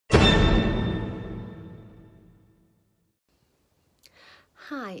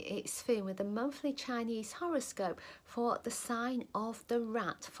Hi, it's Finn with the monthly Chinese horoscope for the sign of the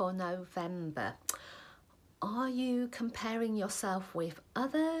rat for November. Are you comparing yourself with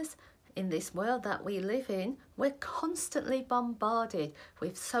others? In this world that we live in, we're constantly bombarded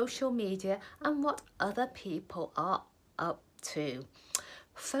with social media and what other people are up to.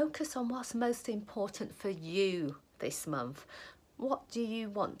 Focus on what's most important for you this month. What do you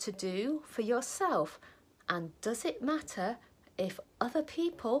want to do for yourself? And does it matter if other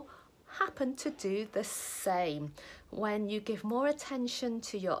people happen to do the same? When you give more attention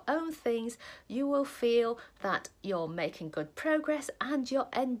to your own things, you will feel that you're making good progress and you're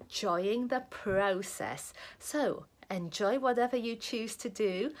enjoying the process. So enjoy whatever you choose to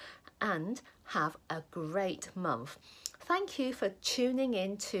do and have a great month. Thank you for tuning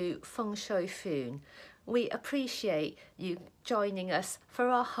in to Feng Shui Fun. We appreciate you joining us for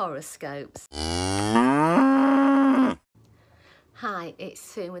our horoscopes. Hi, it's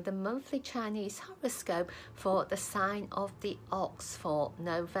Sue with the monthly Chinese horoscope for the sign of the ox for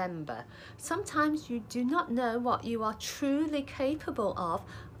November. Sometimes you do not know what you are truly capable of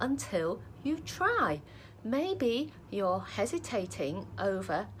until you try. Maybe you're hesitating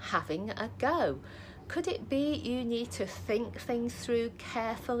over having a go. Could it be you need to think things through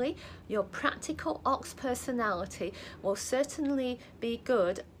carefully? Your practical ox personality will certainly be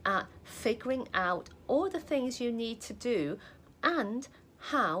good at figuring out all the things you need to do and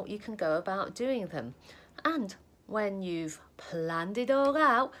how you can go about doing them. And when you've planned it all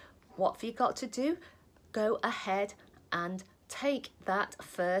out, what have you got to do? Go ahead and take that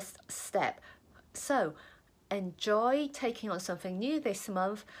first step. So enjoy taking on something new this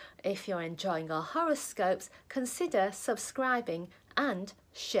month. If you're enjoying our horoscopes, consider subscribing and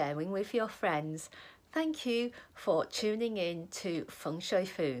sharing with your friends. Thank you for tuning in to Feng Shui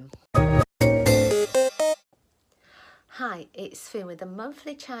Fun. Hi, it's Finn with the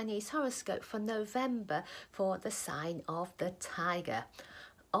monthly Chinese horoscope for November for the sign of the tiger.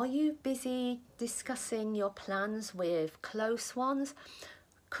 Are you busy discussing your plans with close ones?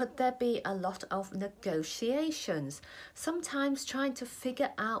 Could there be a lot of negotiations? Sometimes trying to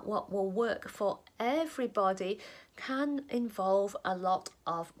figure out what will work for everybody can involve a lot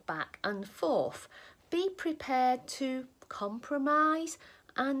of back and forth. Be prepared to compromise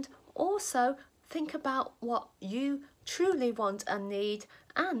and also think about what you truly want and need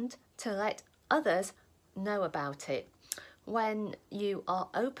and to let others know about it. When you are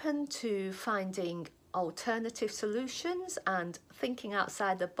open to finding alternative solutions and thinking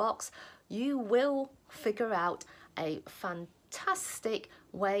outside the box, you will figure out a fantastic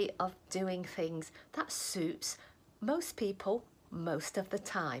way of doing things that suits most people most of the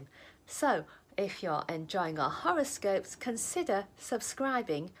time. So if you're enjoying our horoscopes, consider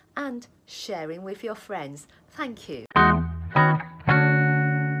subscribing and sharing with your friends. Thank you.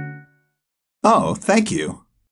 Oh, thank you.